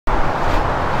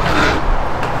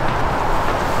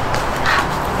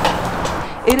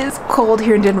It is cold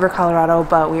here in Denver, Colorado,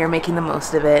 but we are making the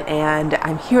most of it, and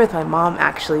I'm here with my mom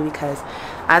actually because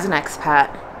as an expat,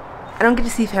 I don't get to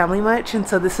see family much, and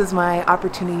so this is my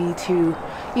opportunity to,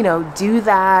 you know, do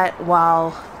that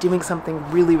while doing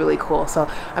something really, really cool. So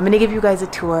I'm gonna give you guys a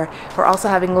tour. We're also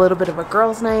having a little bit of a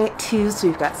girls' night too, so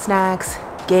we've got snacks,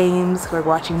 games, we're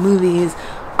watching movies,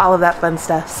 all of that fun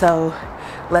stuff. So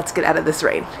let's get out of this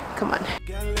rain. Come on.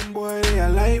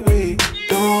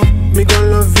 Me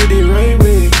gon' love you the right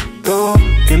way, though.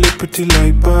 Can look pretty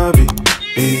like Barbie,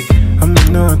 eh? I'm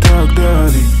not talk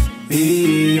dirty,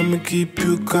 eh? I'ma keep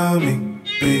you coming,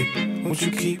 eh? Won't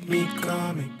you keep me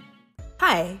coming?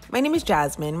 Hi, my name is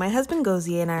Jasmine. My husband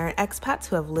Gozi and I are expats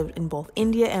who have lived in both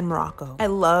India and Morocco. I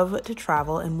love to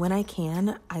travel, and when I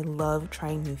can, I love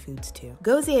trying new foods too.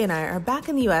 Gozi and I are back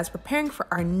in the US preparing for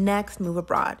our next move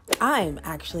abroad. I'm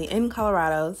actually in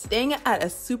Colorado, staying at a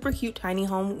super cute tiny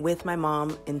home with my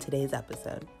mom in today's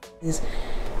episode. It's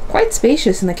quite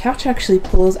spacious, and the couch actually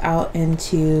pulls out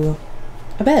into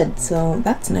a bed, so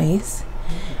that's nice.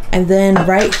 And then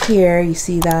right here, you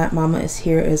see that Mama is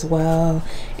here as well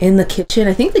in the kitchen.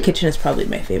 I think the kitchen is probably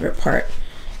my favorite part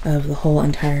of the whole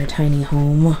entire tiny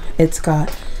home. It's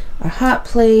got a hot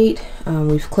plate.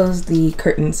 We've closed the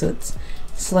curtain, so it's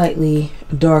slightly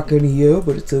dark in here,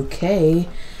 but it's okay.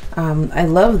 I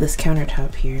love this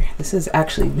countertop here. This is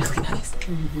actually really nice.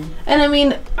 And I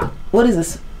mean, what is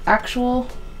this? Actual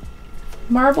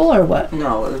marble or what?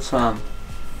 No, it's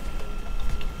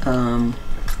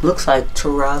looks like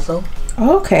terrazzo.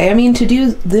 Okay, I mean, to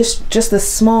do this, just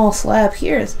this small slab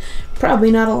here is probably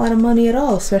not a lot of money at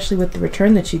all, especially with the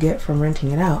return that you get from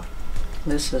renting it out.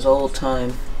 This is old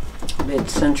time,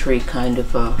 mid-century kind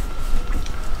of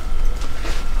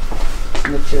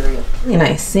material. Really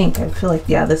nice sink. I feel like,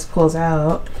 yeah, this pulls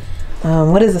out.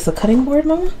 What is this, a cutting board,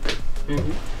 Mama?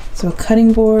 So a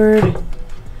cutting board,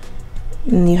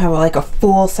 and you have like a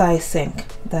full-size sink.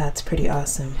 That's pretty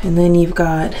awesome. And then you've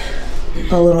got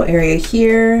a little area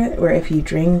here where if you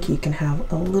drink, you can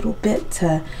have a little bit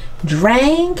to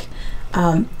drink.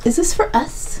 Is this for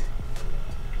us?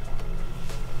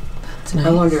 That's nice.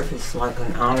 I wonder if it's like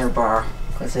an honor bar,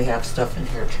 because they have stuff in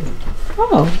here too.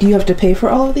 Oh, do you have to pay for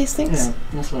all of these things? Yeah,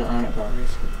 that's what an honor bar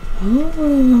is.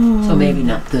 Oh. So maybe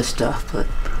not this stuff, but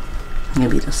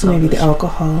maybe the sodas. Maybe the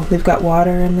alcohol. We've got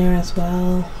water in there as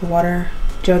well. A water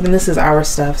jug, and this is our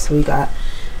stuff. So we got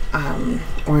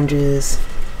oranges,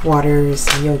 waters,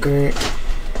 yogurt.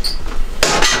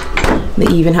 They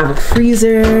even have a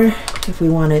freezer if we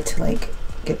wanted to like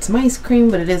get some ice cream,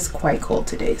 but it is quite cold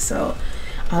today. So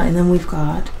and then we've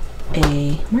got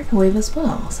a microwave as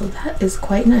well, so that is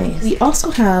quite nice. We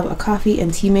also have a coffee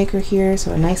and tea maker here,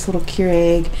 so a nice little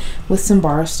Keurig with some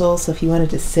bar stools, so if you wanted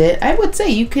to sit, I would say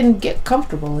you can get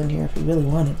comfortable in here if you really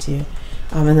wanted to.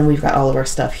 And then we've got all of our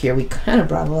stuff here. We kind of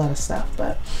brought a lot of stuff,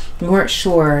 but we weren't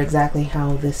sure exactly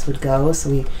how this would go, so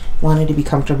we wanted to be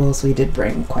comfortable, so we did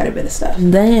bring quite a bit of stuff.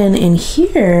 And then in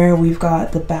here, we've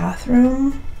got the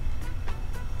bathroom.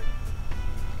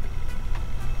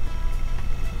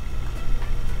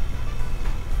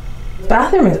 The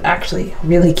bathroom is actually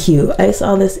really cute. I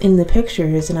saw this in the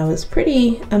pictures, and I was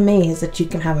pretty amazed that you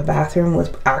can have a bathroom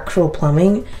with actual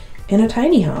plumbing in a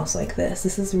tiny house like this.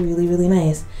 This is really, really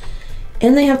nice.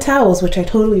 And they have towels, which I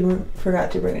totally forgot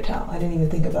to bring a towel. I didn't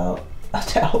even think about a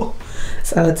towel.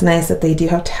 So it's nice that they do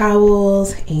have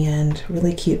towels and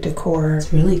really cute decor.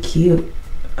 It's really cute.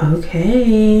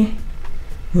 Okay.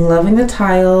 I'm loving the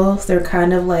tiles. They're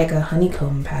kind of like a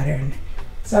honeycomb pattern.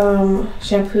 Some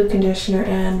shampoo, conditioner,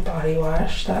 and body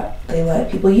wash that they let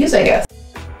people use, I guess.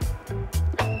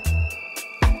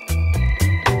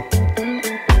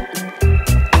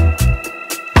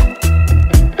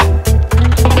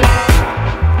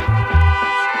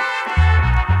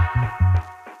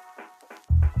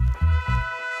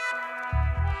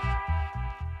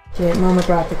 Mama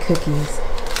brought the cookies.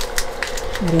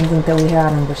 I didn't think that we had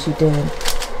them, but she did.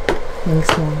 Thanks,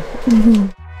 Mom.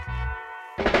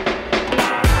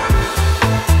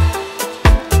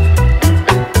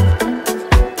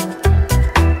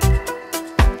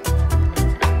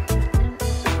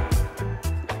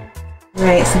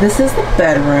 Right, so this is the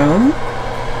bedroom.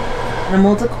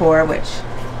 Minimal decor, which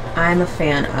I'm a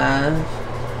fan of.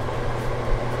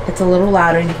 It's a little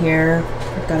loud in here.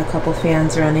 I've got a couple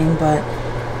fans running, but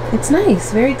it's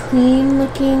nice, very clean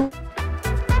looking.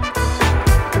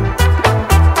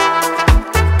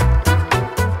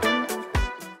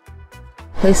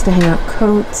 Place to hang out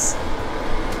coats.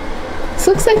 This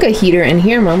looks like a heater in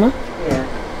here, Mama.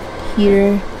 Yeah.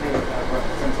 Heater.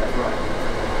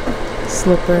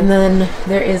 Slipper. And then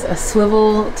there is a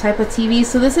swivel type of TV.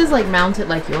 So this is like mounted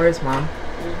like yours, Mom.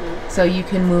 So you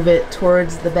can move it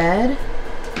towards the bed,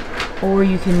 or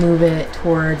you can move it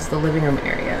towards the living room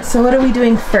area. So what are we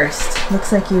doing first?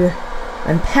 Looks like you're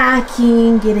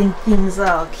unpacking, getting things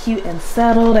all cute and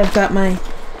settled. I've got my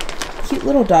cute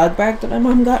little dog bag that my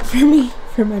mom got for me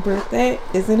for my birthday.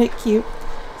 Isn't it cute?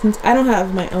 Since I don't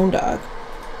have my own dog,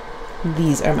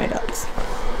 these are my dogs.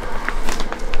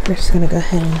 We're just gonna go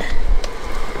ahead and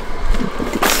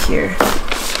put these here.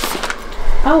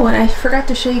 Oh, and I forgot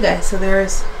to show you guys. So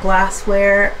there's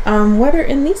glassware. What are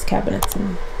in these cabinets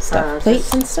and stuff?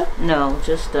 Plates and stuff? No,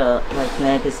 just like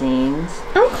magazines.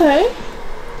 Okay.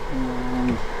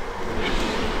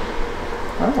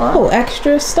 Oh, wow. Oh,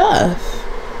 extra stuff.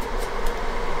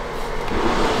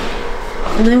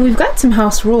 And then we've got some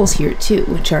house rules here too,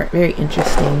 which are very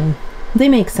interesting. They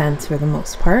make sense for the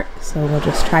most part, so we'll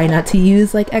just try not to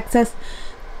use like excess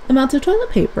amounts of toilet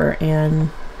paper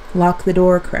and lock the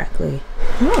door correctly.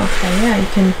 Oh, okay, yeah, you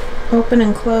can open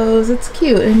and close. It's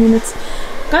cute. I mean, it's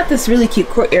got this really cute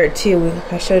courtyard too.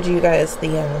 I showed you guys the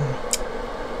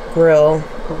grill,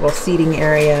 a little seating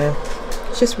area.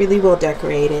 It's just really well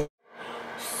decorated.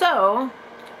 So,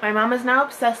 my mom is now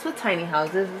obsessed with tiny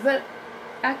houses. Is that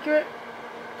accurate?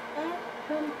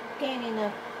 I'm gaining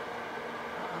an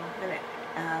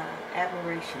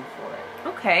admiration for it.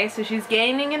 Okay, so she's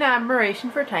gaining an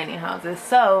admiration for tiny houses.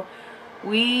 So,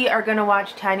 we are going to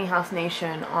watch Tiny House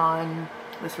Nation on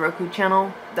this Roku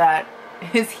channel that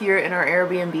is here in our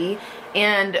Airbnb.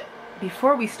 And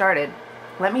before we started,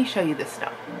 let me show you this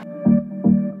stuff.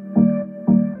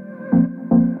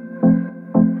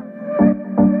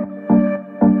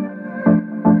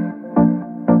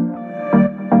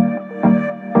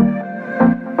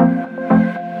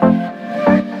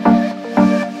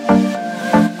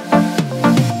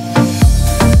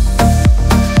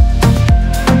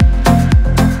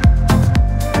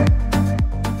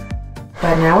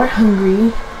 But now we're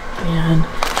hungry, and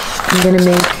I'm gonna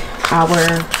make our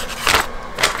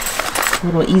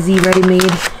little easy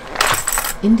ready-made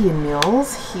Indian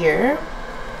meals here.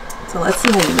 So let's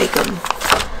see how you make them.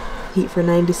 Heat for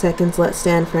 90 seconds, let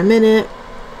stand for a minute.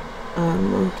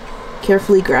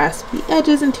 Carefully grasp the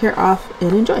edges and tear off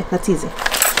and enjoy. That's easy.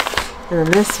 And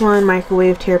then this one,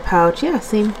 microwave tear pouch. Yeah,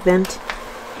 same vent.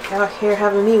 Out here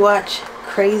having me watch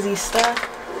crazy stuff.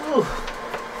 Ooh.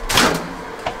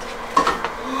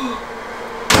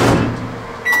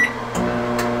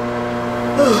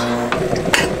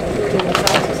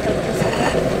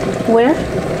 Where?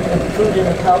 Food in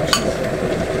the pouches.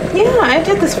 Yeah, I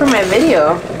did this for my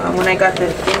video when I got the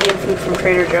Indian food from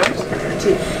Trader Joe's.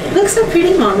 It looks so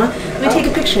pretty, Mama. Let me take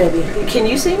a picture of you. Can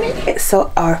you see me?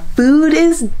 So our food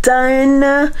is done,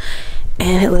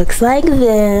 and it looks like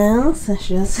this. It's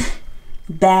just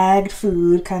bagged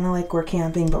food, kind of like we're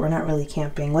camping, but we're not really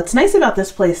camping. What's nice about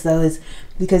this place, though, is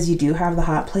because you do have the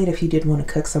hot plate. If you did want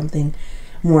to cook something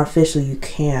more official, you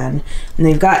can. And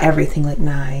they've got everything, like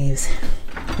knives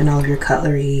and all of your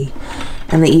cutlery,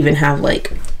 and they even have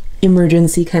like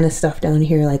emergency kind of stuff down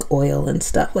here, like oil and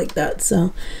stuff like that.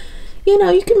 So, you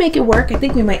know, you can make it work. I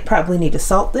think we might probably need to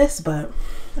salt this, but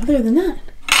other than that,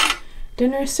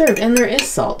 dinner is served. And there is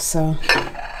salt, so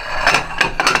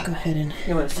go ahead and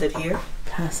You want to sit here?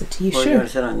 pass it to you. Or Sure. you want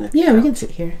to sit on the Yeah, we couch? can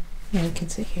sit here. Yeah, we can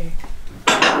sit here.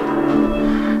 And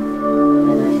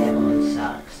I have on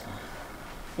socks.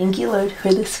 Thank you, Lord,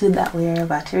 for this food that we are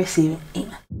about to receive.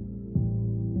 Amen.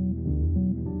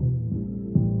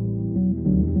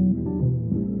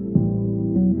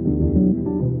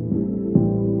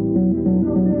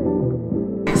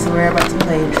 So we're about to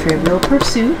play Trivial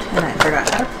Pursuit, and I forgot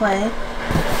how to play.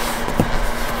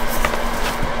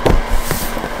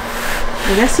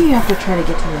 I guess you have to try to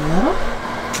get to the middle.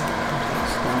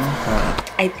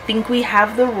 I think we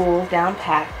have the rules down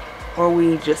pat, or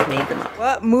we just made them up.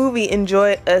 What movie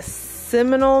enjoyed a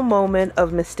seminal moment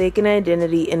of mistaken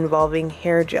identity involving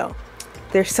hair gel?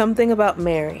 There's Something About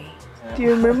Mary. Do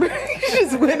you remember? You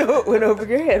just went over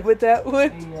your head with that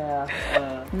one.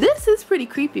 Yeah. This is pretty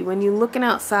creepy when you're looking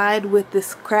outside with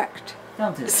this cracked.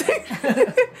 Don't do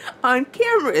that. On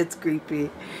camera, it's creepy.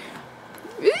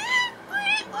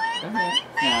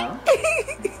 No.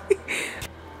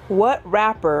 What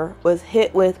rapper was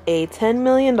hit with a $10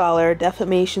 million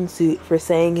defamation suit for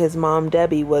saying his mom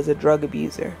Debbie was a drug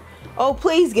abuser? Oh,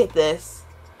 please get this.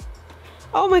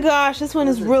 Oh my gosh, this one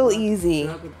is real easy.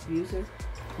 Drug abuser?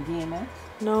 DMX?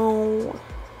 No.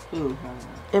 Who?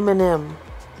 Eminem.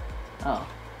 Oh.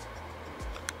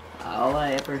 All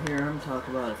I ever hear him talk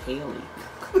about is Haley.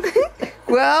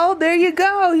 Well, there you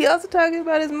go. He also talking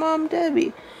about his mom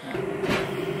Debbie.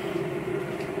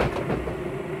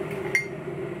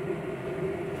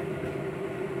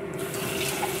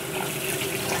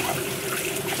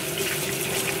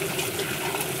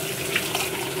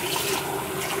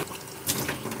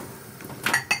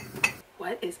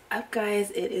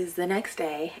 Guys, it is the next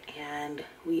day and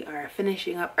we are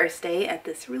finishing up our stay at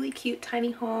this really cute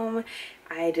tiny home.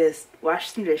 I just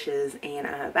washed some dishes and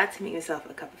I'm about to make myself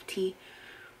a cup of tea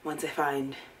once I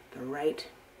find the right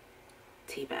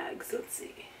tea bags. Let's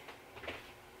see.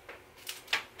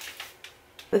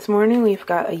 This morning we've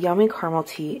got a yummy caramel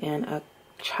tea and a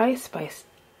chai spice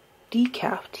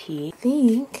decaf tea. I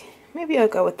think maybe I'll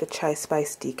go with the chai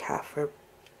spice decaf for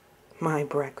my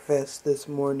breakfast this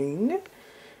morning.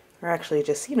 Or actually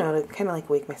just, you know, to kind of like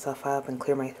wake myself up and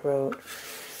clear my throat.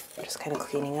 Just kind of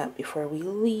cleaning up before we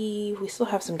leave. We still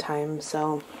have some time,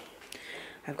 so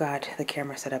I've got the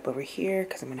camera set up over here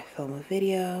because I'm going to film a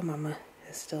video. Mama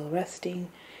is still resting.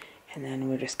 And then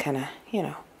we're just kind of, you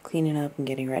know, cleaning up and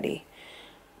getting ready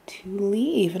to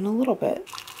leave in a little bit.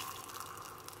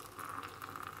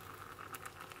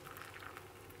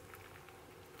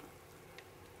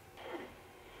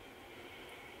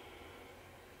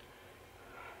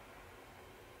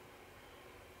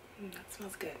 That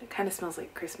smells good. It kind of smells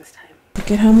like Christmas time. Look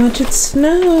at how much it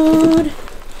snowed.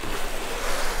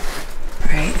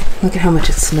 Alright, look at how much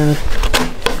it snowed.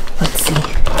 Let's see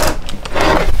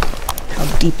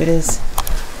how deep it is.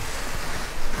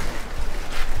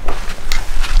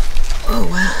 Oh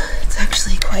wow, it's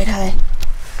actually quite high.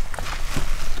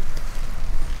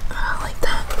 I like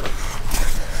that.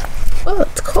 Oh,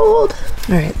 it's cold.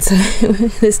 Alright, so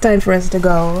it's time for us to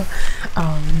go.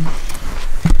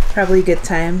 Probably a good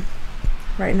time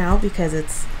right now because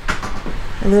it's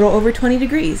a little over 20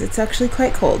 degrees. It's actually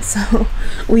quite cold, so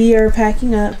we are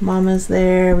packing up. Mama's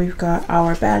there. We've got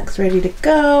our bags ready to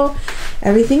go.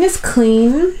 Everything is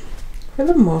clean for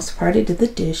the most part. I did the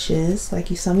dishes like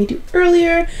you saw me do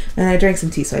earlier, and I drank some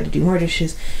tea, so I had to do more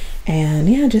dishes. And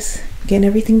yeah, just getting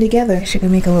everything together. I should go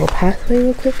make a little pathway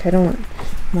real quick. I don't want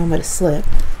Mama to slip.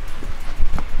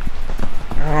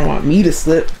 I don't want me to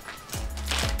slip.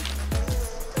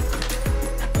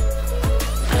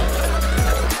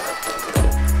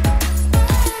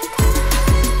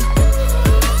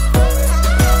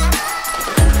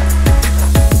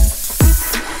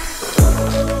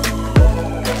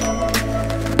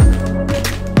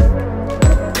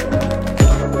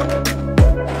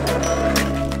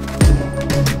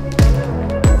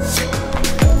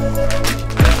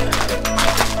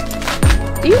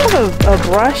 A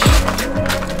brush?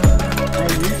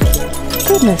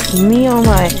 Goodness me, oh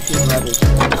my.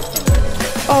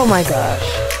 Oh my gosh.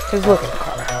 Just look at the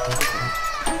car.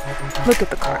 Look at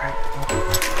the car.